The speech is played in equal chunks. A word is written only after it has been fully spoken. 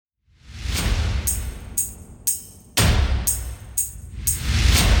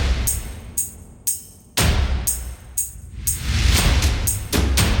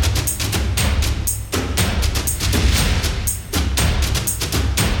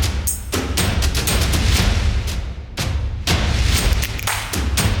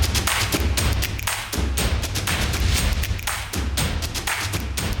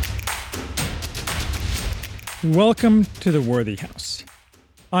Welcome to the Worthy House.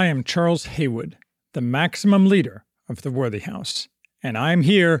 I am Charles Haywood, the maximum leader of the Worthy House, and I am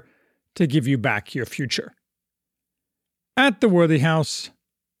here to give you back your future. At the Worthy House,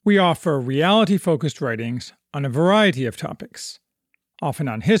 we offer reality-focused writings on a variety of topics, often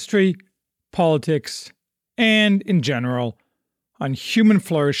on history, politics, and, in general, on human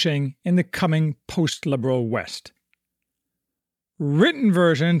flourishing in the coming post-liberal West. Written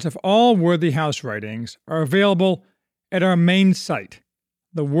versions of all Worthy House writings are available at our main site,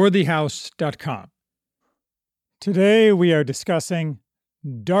 theworthyhouse.com. Today we are discussing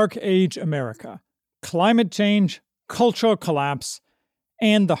Dark Age America, Climate Change, Cultural Collapse,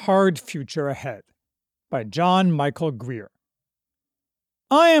 and the Hard Future Ahead by John Michael Greer.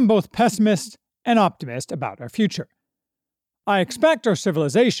 I am both pessimist and optimist about our future. I expect our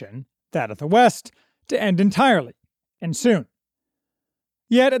civilization, that of the West, to end entirely, and soon.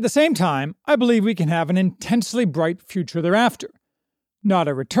 Yet at the same time, I believe we can have an intensely bright future thereafter. Not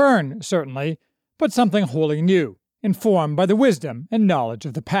a return, certainly, but something wholly new, informed by the wisdom and knowledge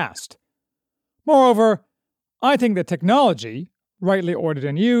of the past. Moreover, I think that technology, rightly ordered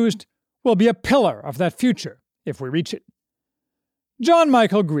and used, will be a pillar of that future if we reach it. John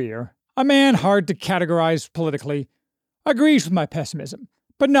Michael Greer, a man hard to categorize politically, agrees with my pessimism,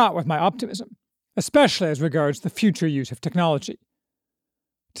 but not with my optimism, especially as regards the future use of technology.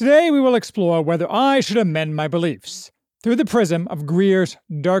 Today we will explore whether I should amend my beliefs through the prism of Greer's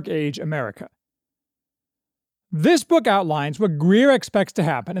Dark Age America. This book outlines what Greer expects to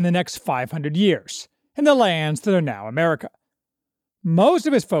happen in the next 500 years in the lands that are now America. Most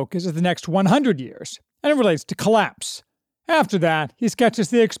of his focus is the next 100 years, and it relates to collapse. After that, he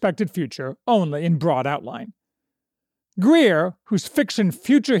sketches the expected future only in broad outline. Greer, whose fiction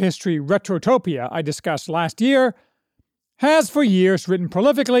future history Retrotopia I discussed last year, has for years written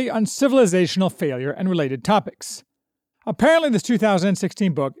prolifically on civilizational failure and related topics. Apparently this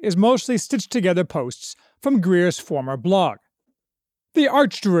 2016 book is mostly stitched-together posts from Greer's former blog, the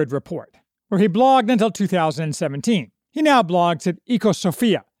Archdruid Report, where he blogged until 2017. He now blogs at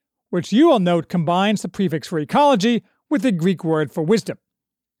Ecosophia, which you will note combines the prefix for ecology with the Greek word for wisdom.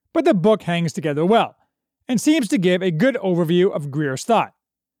 But the book hangs together well, and seems to give a good overview of Greer's thought.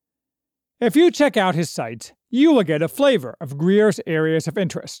 If you check out his sites, you will get a flavor of Greer's areas of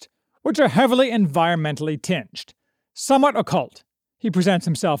interest, which are heavily environmentally tinged, somewhat occult. He presents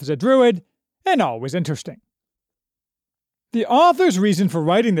himself as a druid, and always interesting. The author's reason for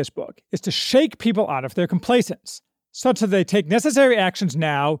writing this book is to shake people out of their complacence, such that they take necessary actions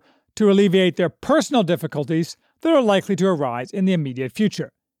now to alleviate their personal difficulties that are likely to arise in the immediate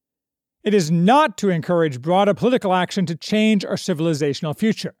future. It is not to encourage broader political action to change our civilizational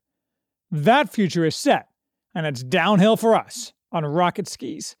future. That future is set, and it's downhill for us, on rocket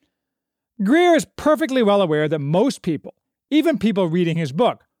skis. Greer is perfectly well aware that most people, even people reading his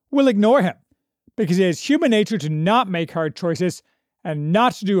book, will ignore him, because it is human nature to not make hard choices and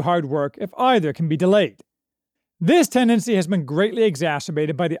not to do hard work if either can be delayed. This tendency has been greatly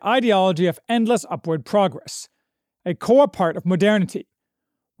exacerbated by the ideology of endless upward progress, a core part of modernity,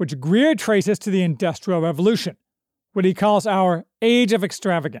 which Greer traces to the Industrial Revolution, what he calls our Age of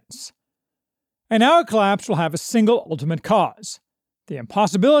Extravagance. And our collapse will have a single ultimate cause: the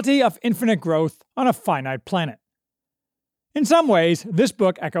impossibility of infinite growth on a finite planet. In some ways, this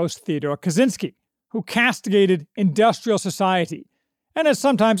book echoes Theodore Kaczynski, who castigated industrial society, and is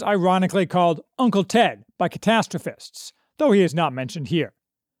sometimes ironically called Uncle Ted by catastrophists, though he is not mentioned here.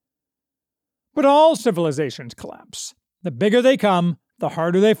 But all civilizations collapse. The bigger they come, the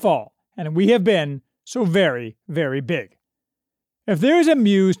harder they fall, and we have been so very, very big. If there is a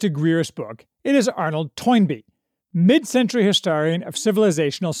muse to Greer's book, it is Arnold Toynbee, mid-century historian of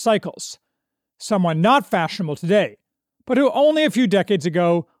civilizational cycles, someone not fashionable today, but who only a few decades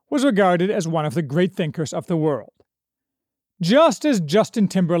ago was regarded as one of the great thinkers of the world. Just as Justin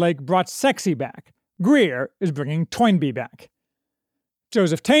Timberlake brought sexy back, Greer is bringing Toynbee back.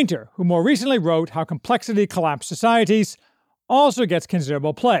 Joseph Tainter, who more recently wrote How Complexity Collapsed Societies, also gets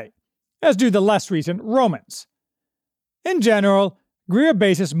considerable play, as do the less recent Romans. In general, Greer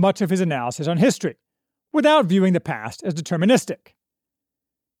bases much of his analysis on history, without viewing the past as deterministic.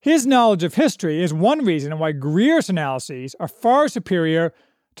 His knowledge of history is one reason why Greer's analyses are far superior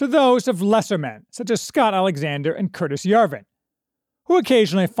to those of lesser men such as Scott Alexander and Curtis Yarvin, who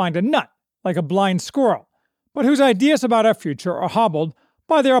occasionally find a nut, like a blind squirrel, but whose ideas about our future are hobbled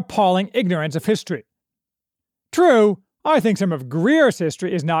by their appalling ignorance of history. True, I think some of Greer's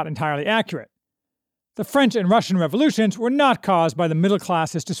history is not entirely accurate. The French and Russian revolutions were not caused by the middle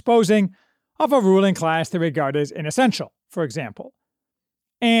classes disposing of a ruling class they regarded as inessential, for example.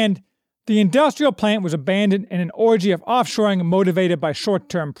 And The industrial plant was abandoned in an orgy of offshoring motivated by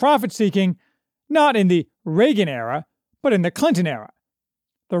short-term profit-seeking, not in the Reagan era, but in the Clinton era.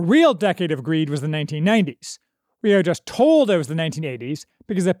 The real decade of greed was the 1990s. We are just told it was the 1980s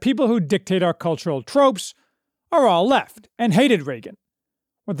because the people who dictate our cultural tropes are all left and hated Reagan.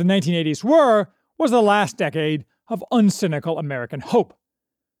 What the 1980s were was the last decade of uncynical American hope.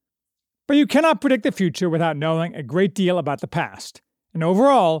 But you cannot predict the future without knowing a great deal about the past, and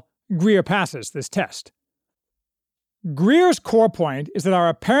overall, Greer passes this test. Greer's core point is that our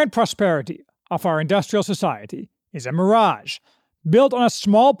apparent prosperity of our industrial society is a mirage, built on a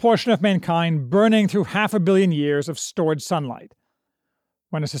small portion of mankind burning through 500 million years of stored sunlight.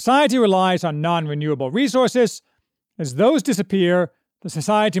 When a society relies on non-renewable resources, as those disappear, the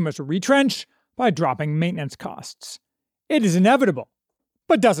society must retrench by dropping maintenance costs. It is inevitable,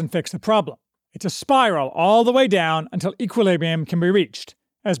 but doesn't fix the problem. It's a spiral all the way down until equilibrium can be reached,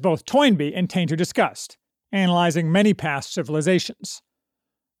 as both Toynbee and Tainter discussed, analyzing many past civilizations.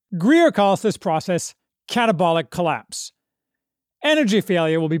 Greer calls this process catabolic collapse. Energy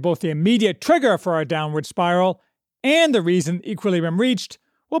failure will be both the immediate trigger for our downward spiral and the reason equilibrium reached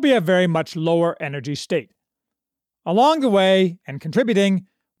will be a very much lower energy state. Along the way, and contributing,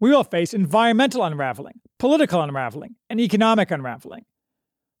 we will face environmental unraveling, political unraveling, and economic unraveling.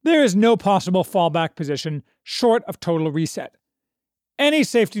 There is no possible fallback position short of total reset. Any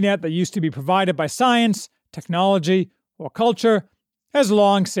safety net that used to be provided by science, technology, or culture has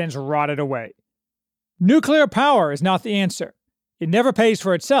long since rotted away. Nuclear power is not the answer. It never pays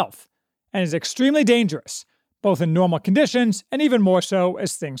for itself, and is extremely dangerous, both in normal conditions and even more so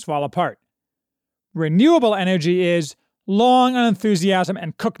as things fall apart. Renewable energy is long on enthusiasm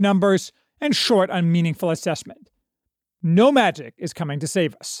and cook numbers, and short on meaningful assessment. No magic is coming to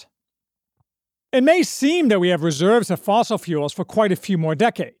save us. It may seem that we have reserves of fossil fuels for quite a few more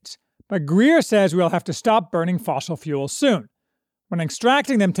decades, but Greer says we'll have to stop burning fossil fuels soon, when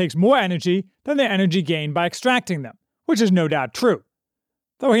extracting them takes more energy than the energy gained by extracting them, which is no doubt true,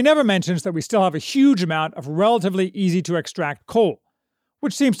 though he never mentions that we still have a huge amount of relatively easy-to-extract coal,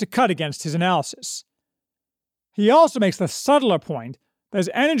 which seems to cut against his analysis. He also makes the subtler point that as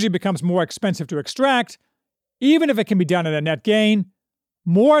energy becomes more expensive to extract, even if it can be done at a net gain,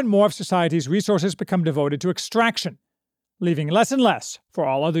 more and more of society's resources become devoted to extraction, leaving less and less for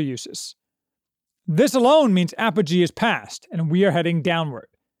all other uses. This alone means apogee is past and we are heading downward.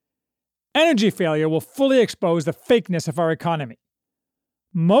 Energy failure will fully expose the fakeness of our economy.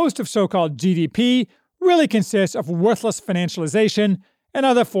 Most of so-called GDP really consists of worthless financialization and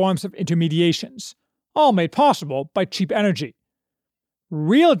other forms of intermediations, all made possible by cheap energy.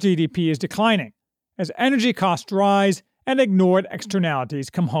 Real GDP is declining as energy costs rise and ignored externalities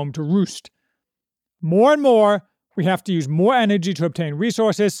come home to roost. More and more, we have to use more energy to obtain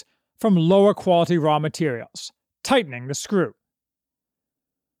resources from lower quality raw materials, tightening the screw.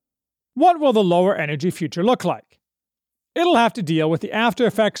 What will the lower energy future look like? It'll have to deal with the after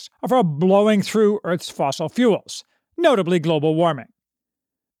effects of our blowing through Earth's fossil fuels, notably global warming.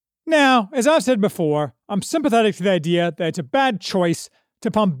 Now, as I've said before, I'm sympathetic to the idea that it's a bad choice to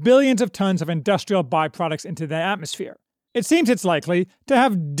pump billions of tons of industrial byproducts into the atmosphere. It seems it's likely to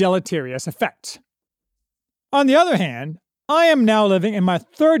have deleterious effects. On the other hand, I am now living in my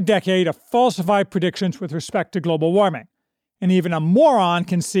third decade of falsified predictions with respect to global warming, and even a moron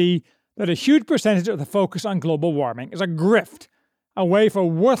can see that a huge percentage of the focus on global warming is a grift, a way for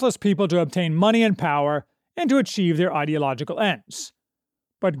worthless people to obtain money and power and to achieve their ideological ends.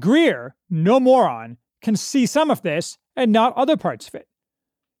 But Greer, no moron, can see some of this and not other parts of it.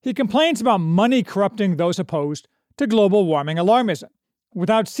 He complains about money corrupting those opposed to global warming alarmism,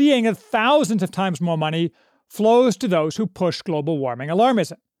 without seeing that thousands of times more money flows to those who push global warming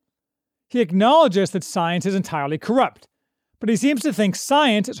alarmism. He acknowledges that science is entirely corrupt, but he seems to think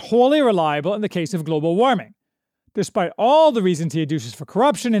science is wholly reliable in the case of global warming, despite all the reasons he adduces for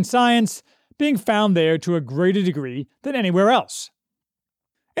corruption in science being found there to a greater degree than anywhere else.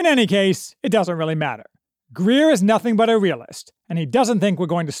 In any case, it doesn't really matter. Greer is nothing but a realist, and he doesn't think we're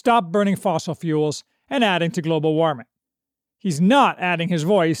going to stop burning fossil fuels and adding to global warming. He's not adding his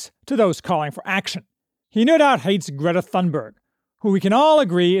voice to those calling for action. He no doubt hates Greta Thunberg, who we can all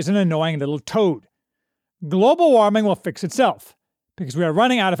agree is an annoying little toad. Global warming will fix itself, because we are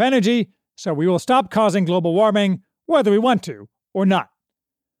running out of energy, so we will stop causing global warming whether we want to or not.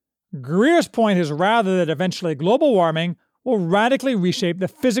 Greer's point is rather that eventually global warming will radically reshape the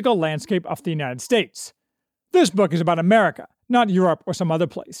physical landscape of the United States. This book is about America, not Europe or some other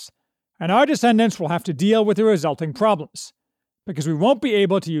place, and our descendants will have to deal with the resulting problems, because we won't be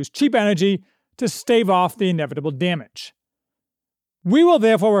able to use cheap energy to stave off the inevitable damage. We will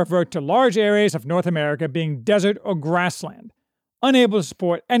therefore revert to large areas of North America being desert or grassland, unable to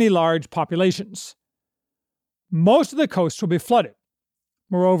support any large populations. Most of the coasts will be flooded.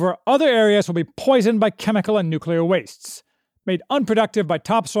 Moreover, other areas will be poisoned by chemical and nuclear wastes, made unproductive by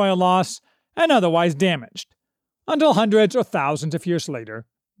topsoil loss, and otherwise damaged, until hundreds or thousands of years later,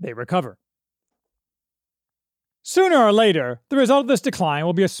 they recover. Sooner or later, the result of this decline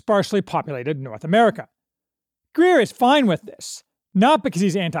will be a sparsely populated North America. Greer is fine with this, not because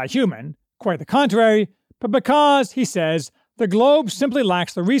he's anti-human, quite the contrary, but because, he says, the globe simply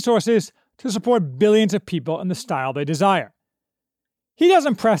lacks the resources to support billions of people in the style they desire. He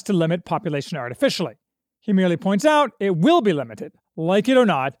doesn't press to limit population artificially. He merely points out it will be limited, like it or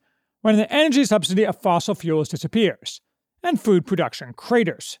not, when the energy subsidy of fossil fuels disappears, and food production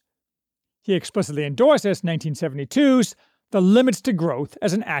craters. He explicitly endorses 1972's The Limits to Growth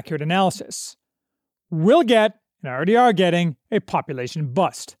as an accurate analysis. We'll get, and already are getting, a population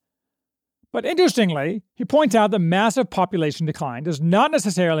bust. But interestingly, he points out that massive population decline does not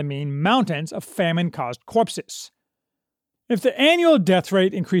necessarily mean mountains of famine-caused corpses. If the annual death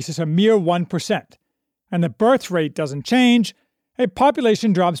rate increases a mere 1%, and the birth rate doesn't change, a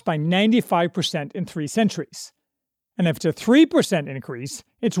population drops by 95% in 3 centuries. And if it's a 3% increase,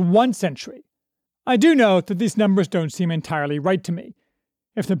 it's 1 century. I do note that these numbers don't seem entirely right to me.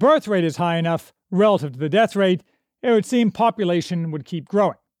 If the birth rate is high enough relative to the death rate, it would seem population would keep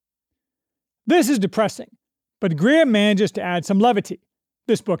growing. This is depressing, but Greer manages to add some levity.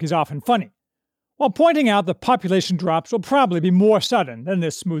 This book is often funny, while pointing out that population drops will probably be more sudden than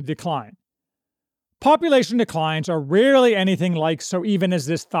this smooth decline. Population declines are rarely anything like so even as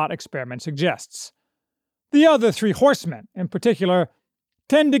this thought experiment suggests. The other 3 horsemen, in particular,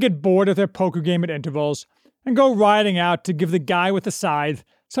 tend to get bored of their poker game at intervals and go riding out to give the guy with the scythe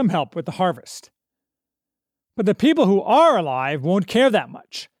some help with the harvest. But the people who are alive won't care that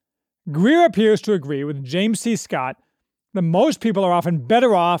much. Greer appears to agree with James C. Scott that most people are often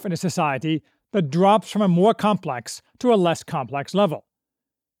better off in a society that drops from a more complex to a less complex level.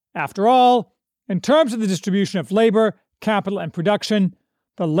 After all, in terms of the distribution of labor, capital, and production,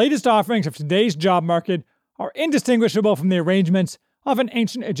 the latest offerings of today's job market are indistinguishable from the arrangements of an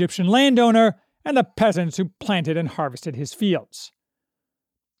ancient Egyptian landowner and the peasants who planted and harvested his fields.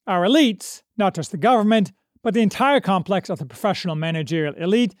 Our elites, not just the government, but the entire complex of the professional managerial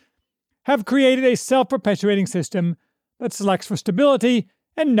elite, have created a self-perpetuating system that selects for stability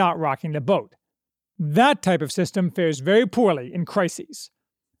and not rocking the boat. That type of system fares very poorly in crises.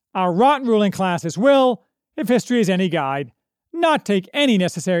 Our rotten ruling classes will, if history is any guide, not take any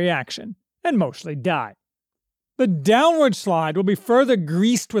necessary action and mostly die. The downward slide will be further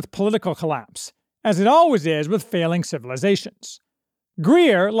greased with political collapse, as it always is with failing civilizations.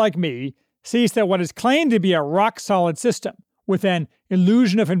 Greer, like me, sees that what is claimed to be a rock-solid system, with an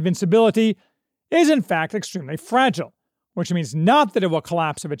illusion of invincibility, is in fact extremely fragile, which means not that it will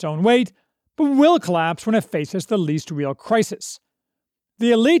collapse of its own weight, but will collapse when it faces the least real crisis.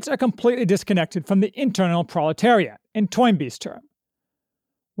 The elites are completely disconnected from the internal proletariat, in Toynbee's term.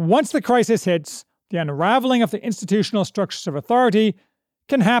 Once the crisis hits, the unraveling of the institutional structures of authority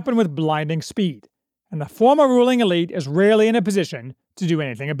can happen with blinding speed, and the former ruling elite is rarely in a position to do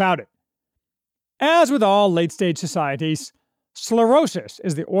anything about it. As with all late-stage societies, sclerosis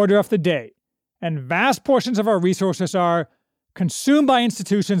is the order of the day, and vast portions of our resources are consumed by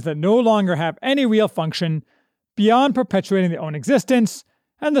institutions that no longer have any real function beyond perpetuating their own existence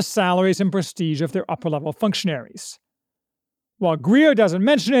and the salaries and prestige of their upper-level functionaries. While Greer doesn't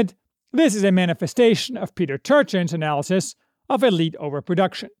mention it, this is a manifestation of Peter Turchin's analysis of elite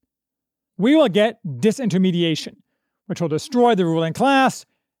overproduction. We will get disintermediation, which will destroy the ruling class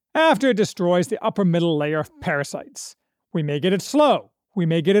after it destroys the upper middle layer of parasites. We may get it slow, we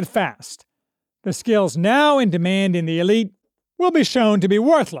may get it fast. The skills now in demand in the elite will be shown to be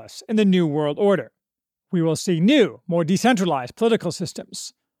worthless in the New World Order. We will see new, more decentralized political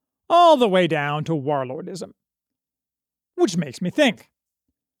systems, all the way down to warlordism. Which makes me think.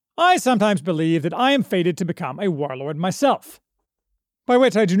 I sometimes believe that I am fated to become a warlord myself, by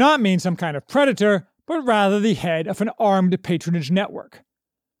which I do not mean some kind of predator, but rather the head of an armed patronage network.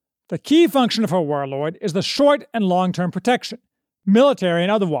 The key function of a warlord is the short and long-term protection, military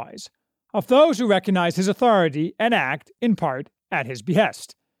and otherwise, of those who recognize his authority and act, in part, at his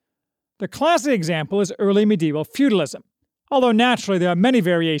behest. The classic example is early medieval feudalism, although naturally there are many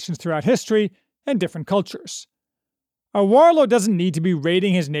variations throughout history and different cultures. A warlord doesn't need to be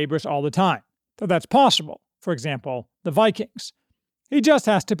raiding his neighbors all the time, though that's possible, for example, the Vikings. He just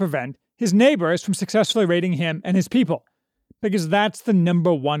has to prevent his neighbors from successfully raiding him and his people, because that's the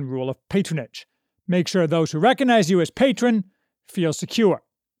number one rule of patronage. Make sure those who recognize you as patron feel secure.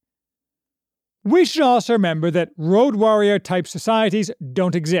 We should also remember that road warrior type societies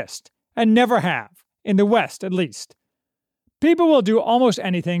don't exist, and never have, in the West at least. People will do almost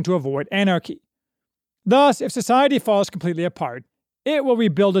anything to avoid anarchy. Thus, if society falls completely apart, it will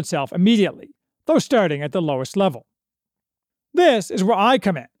rebuild itself immediately, though starting at the lowest level. This is where I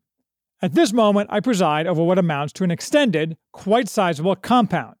come in. At this moment, I preside over what amounts to an extended, quite sizable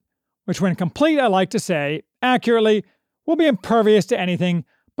compound, which when complete, I like to say, accurately, will be impervious to anything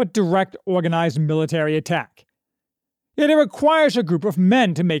but direct organized military attack. Yet it requires a group of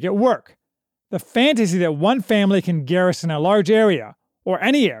men to make it work. The fantasy that one family can garrison a large area, or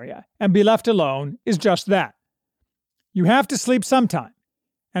any area, and be left alone is just that. You have to sleep sometime,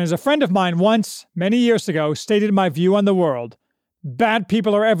 and as a friend of mine once, many years ago, stated my view on the world, bad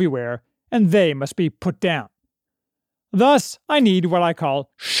people are everywhere, and they must be put down. Thus, I need what I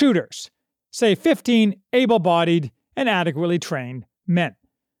call shooters, say 15 able-bodied and adequately trained men.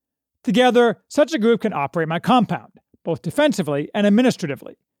 Together, such a group can operate my compound, both defensively and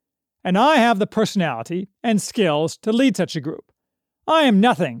administratively. And I have the personality and skills to lead such a group. I am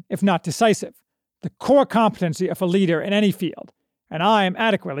nothing if not decisive, the core competency of a leader in any field, and I am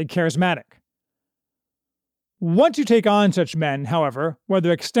adequately charismatic. Once you take on such men, however,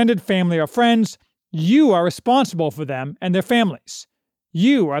 whether extended family or friends, you are responsible for them and their families.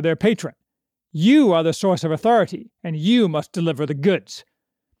 You are their patron. You are the source of authority, and you must deliver the goods.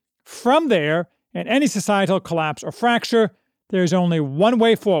 From there, in any societal collapse or fracture, there is only one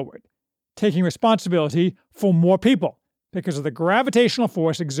way forward, taking responsibility for more people because of the gravitational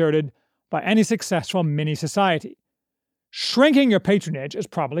force exerted by any successful mini-society. Shrinking your patronage is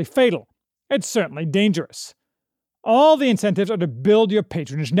probably fatal. It's certainly dangerous. All the incentives are to build your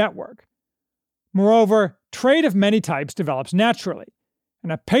patronage network. Moreover, trade of many types develops naturally,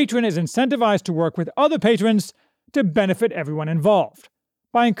 and a patron is incentivized to work with other patrons to benefit everyone involved,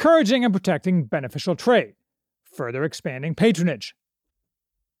 by encouraging and protecting beneficial trade, further expanding patronage.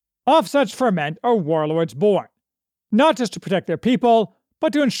 Off such ferment are warlords born, not just to protect their people,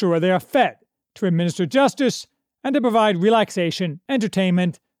 but to ensure they are fed, to administer justice, and to provide relaxation,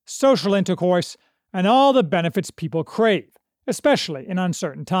 entertainment, social intercourse, and all the benefits people crave, especially in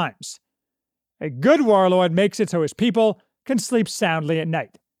uncertain times. A good warlord makes it so his people can sleep soundly at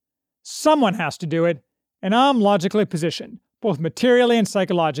night. Someone has to do it, and I'm logically positioned, both materially and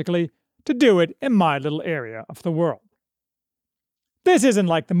psychologically, to do it in my little area of the world. This isn't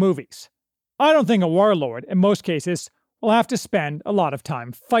like the movies. I don't think a warlord, in most cases, will have to spend a lot of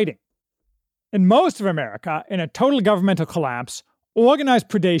time fighting. In most of America, in a total governmental collapse, organized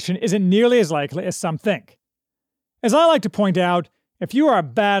predation isn't nearly as likely as some think. As I like to point out, if you are a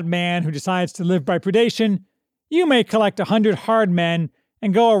bad man who decides to live by predation, you may collect 100 hard men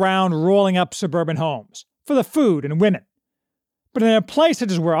and go around rolling up suburban homes for the food and women. But in a place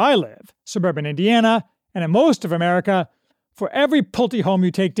such as where I live, suburban Indiana, and in most of America, for every pulte home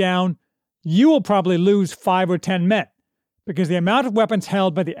you take down, you will probably lose 5 or 10 men, because the amount of weapons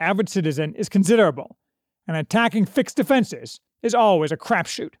held by the average citizen is considerable, and attacking fixed defenses is always a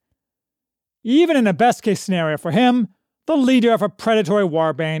crapshoot. Even in a best-case scenario for him, the leader of a predatory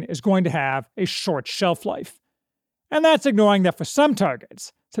warband is going to have a short shelf life. And that's ignoring that for some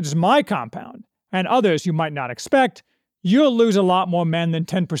targets, such as my compound, and others you might not expect, you'll lose a lot more men than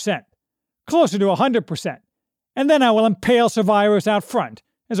 10%, closer to 100%, and then I will impale survivors out front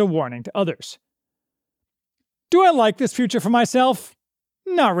as a warning to others. Do I like this future for myself?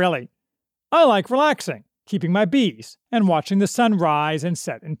 Not really. I like relaxing, keeping my bees, and watching the sun rise and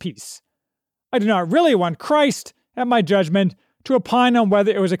set in peace. I do not really want Christ, at my judgment, to opine on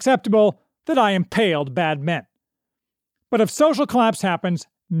whether it was acceptable that I impaled bad men. But if social collapse happens,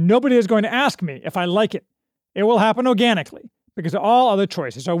 nobody is going to ask me if I like it. It will happen organically, because all other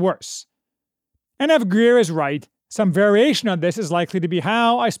choices are worse. And if Greer is right, some variation on this is likely to be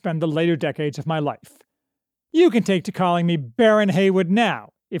how I spend the later decades of my life. You can take to calling me Baron Haywood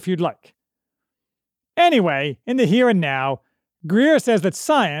now, if you'd like. Anyway, in the here and now, Greer says that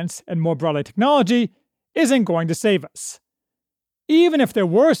science, and more broadly technology, isn't going to save us. Even if there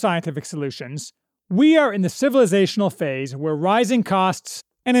were scientific solutions, we are in the civilizational phase where rising costs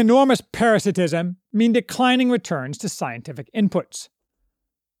and enormous parasitism mean declining returns to scientific inputs.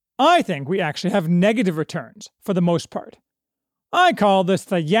 I think we actually have negative returns, for the most part. I call this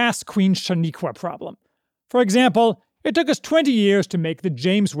the Yas Queen Shaniqua problem. For example, it took us 20 years to make the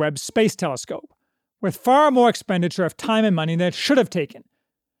James Webb Space Telescope, with far more expenditure of time and money than it should have taken.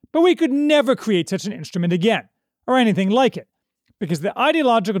 But we could never create such an instrument again, or anything like it, because the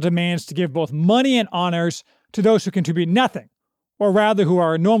ideological demands to give both money and honors to those who contribute nothing, or rather who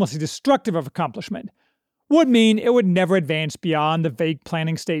are enormously destructive of accomplishment, would mean it would never advance beyond the vague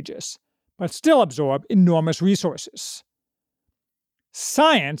planning stages, but still absorb enormous resources.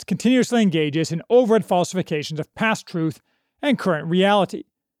 Science continuously engages in overt falsifications of past truth and current reality.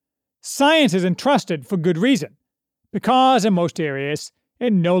 Science is entrusted for good reason, because in most areas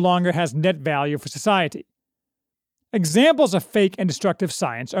it no longer has net value for society. Examples of fake and destructive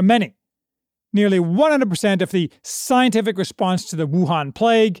science are many. Nearly 100% of the scientific response to the Wuhan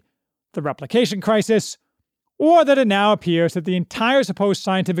plague, the replication crisis, or that it now appears that the entire supposed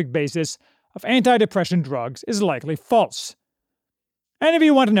scientific basis of antidepressant drugs is likely false. And if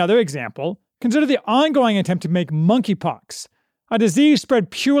you want another example, consider the ongoing attempt to make monkeypox, a disease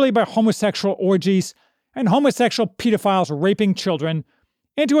spread purely by homosexual orgies and homosexual pedophiles raping children,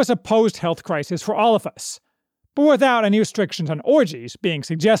 into a supposed health crisis for all of us, but without any restrictions on orgies being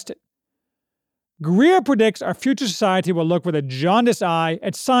suggested. Greer predicts our future society will look with a jaundiced eye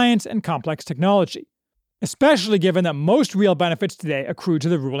at science and complex technology, especially given that most real benefits today accrue to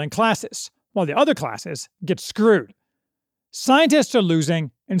the ruling classes, while the other classes get screwed. Scientists are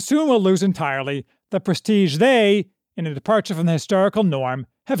losing, and soon will lose entirely, the prestige they, in a departure from the historical norm,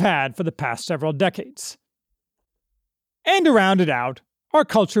 have had for the past several decades. And to round it out, our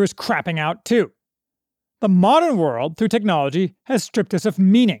culture is crapping out too. The modern world, through technology, has stripped us of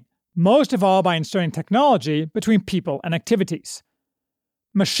meaning, most of all by inserting technology between people and activities.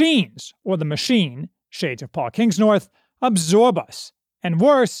 Machines, or the machine, shades of Paul Kingsnorth, absorb us, and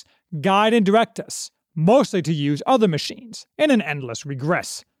worse, guide and direct us, mostly to use other machines, in an endless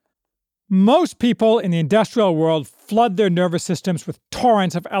regress. Most people in the industrial world flood their nervous systems with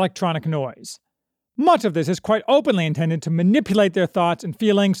torrents of electronic noise. Much of this is quite openly intended to manipulate their thoughts and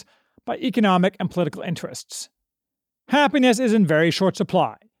feelings by economic and political interests. Happiness is in very short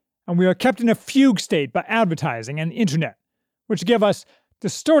supply, and we are kept in a fugue state by advertising and the internet, which give us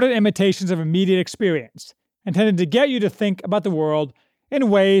distorted imitations of immediate experience, intended to get you to think about the world in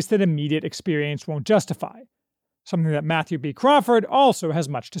ways that immediate experience won't justify, something that Matthew B. Crawford also has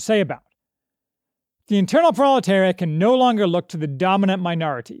much to say about. The internal proletariat can no longer look to the dominant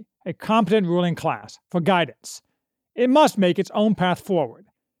minority, a competent ruling class, for guidance. It must make its own path forward,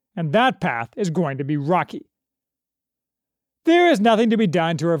 and that path is going to be rocky. There is nothing to be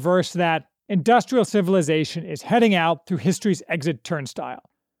done to reverse that industrial civilization is heading out through history's exit turnstile.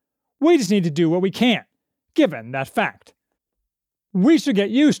 We just need to do what we can, given that fact. We should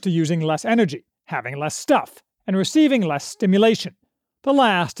get used to using less energy, having less stuff, and receiving less stimulation, the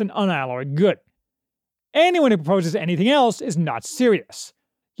last an unalloyed good. Anyone who proposes anything else is not serious.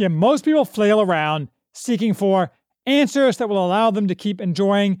 Yet most people flail around, seeking for answers that will allow them to keep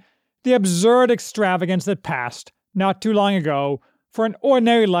enjoying the absurd extravagance that passed, not too long ago, for an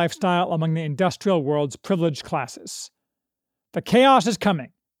ordinary lifestyle among the industrial world's privileged classes. The chaos is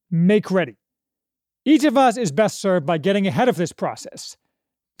coming. Make ready. Each of us is best served by getting ahead of this process,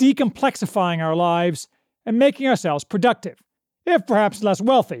 decomplexifying our lives, and making ourselves productive, if perhaps less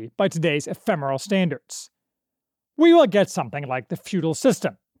wealthy by today's ephemeral standards. We will get something like the feudal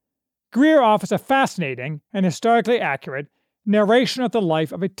system. Greer offers a fascinating and historically accurate narration of the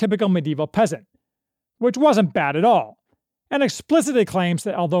life of a typical medieval peasant, which wasn't bad at all, and explicitly claims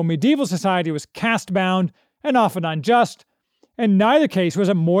that although medieval society was caste-bound and often unjust, in neither case was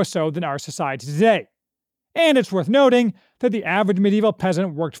it more so than our society today. And it's worth noting that the average medieval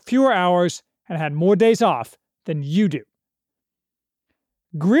peasant worked fewer hours and had more days off than you do.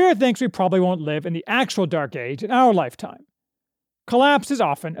 Greer thinks we probably won't live in the actual Dark Age in our lifetime. Collapse is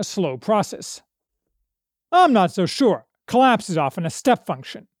often a slow process. I'm not so sure. Collapse is often a step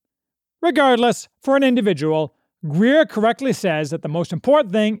function. Regardless, for an individual, Greer correctly says that the most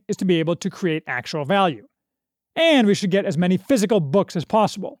important thing is to be able to create actual value. And we should get as many physical books as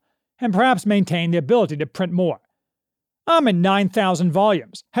possible, and perhaps maintain the ability to print more. I'm at 9,000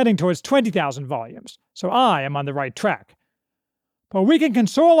 volumes, heading towards 20,000 volumes, so I am on the right track. But we can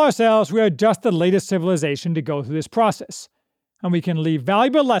console ourselves we are just the latest civilization to go through this process, and we can leave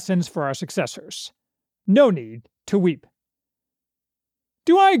valuable lessons for our successors. No need to weep.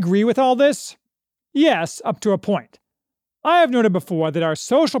 Do I agree with all this? Yes, up to a point. I have noted before that our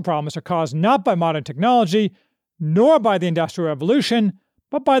social problems are caused not by modern technology, nor by the Industrial Revolution,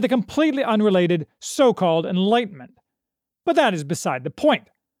 but by the completely unrelated so-called Enlightenment. But that is beside the point.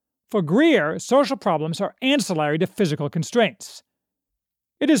 For Greer, social problems are ancillary to physical constraints.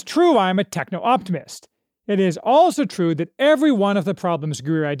 It is true I am a techno-optimist. It is also true that every one of the problems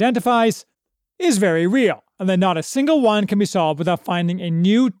Greer identifies is very real, and that not a single one can be solved without finding a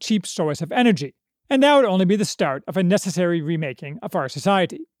new, cheap source of energy, and that would only be the start of a necessary remaking of our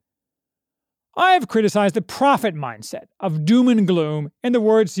society. I have criticized the profit mindset of doom and gloom in the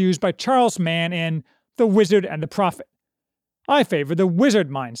words used by Charles Mann in the wizard and the prophet. I favor the wizard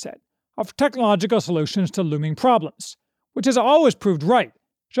mindset of technological solutions to looming problems, which has always proved right,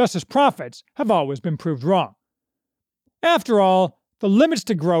 just as prophets have always been proved wrong. After all, the limits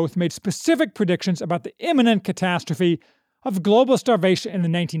to growth made specific predictions about the imminent catastrophe of global starvation in the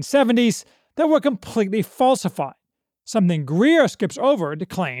 1970s that were completely falsified, something Greer skips over to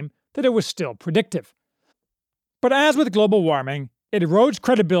claim that it was still predictive. But as with global warming, it erodes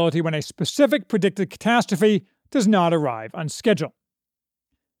credibility when a specific predicted catastrophe does not arrive on schedule.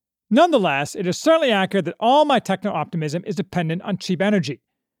 Nonetheless, it is certainly accurate that all my techno-optimism is dependent on cheap energy,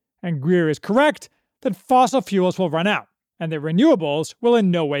 and Greer is correct that fossil fuels will run out, and that renewables will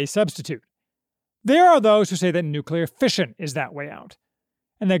in no way substitute. There are those who say that nuclear fission is that way out,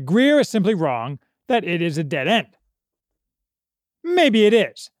 and that Greer is simply wrong, that it is a dead end. Maybe it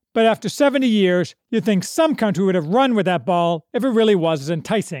is, but after 70 years, you'd think some country would have run with that ball if it really was as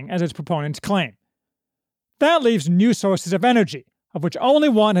enticing as its proponents claim. That leaves new sources of energy, of which only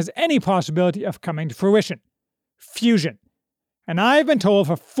one has any possibility of coming to fruition: fusion. And I've been told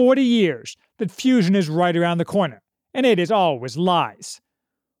for 40 years that fusion is right around the corner, and it is always lies.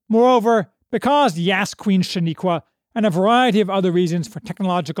 Moreover, because Yas Queen Shaniqua and a variety of other reasons for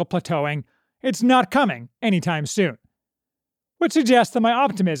technological plateauing, it's not coming anytime soon, which suggests that my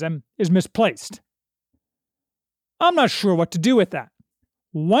optimism is misplaced. I'm not sure what to do with that.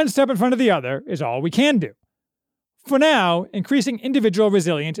 One step in front of the other is all we can do. For now, increasing individual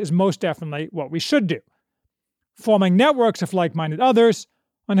resilience is most definitely what we should do. Forming networks of like-minded others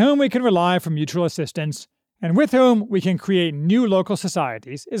on whom we can rely for mutual assistance and with whom we can create new local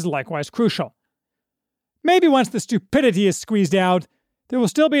societies is likewise crucial. Maybe once the stupidity is squeezed out, there will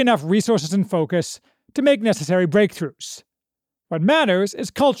still be enough resources and focus to make necessary breakthroughs. What matters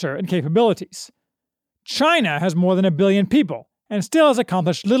is culture and capabilities. China has more than 1 billion people and still has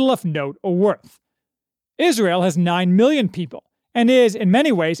accomplished little of note or worth. Israel has 9 million people and is, in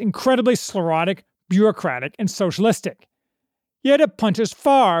many ways, incredibly sclerotic, bureaucratic, and socialistic. Yet it punches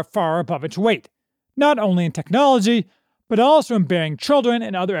far, far above its weight, not only in technology, but also in bearing children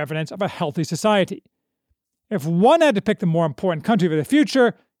and other evidence of a healthy society. If one had to pick the more important country for the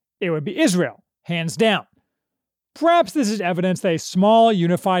future, it would be Israel, hands down. Perhaps this is evidence that a small,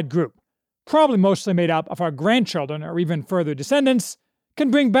 unified group, probably mostly made up of our grandchildren or even further descendants, can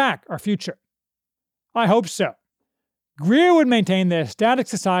bring back our future. I hope so. Greer would maintain that a static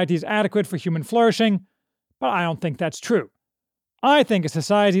society is adequate for human flourishing, but I don't think that's true. I think a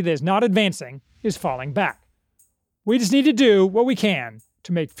society that is not advancing is falling back. We just need to do what we can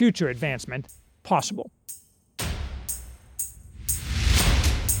to make future advancement possible.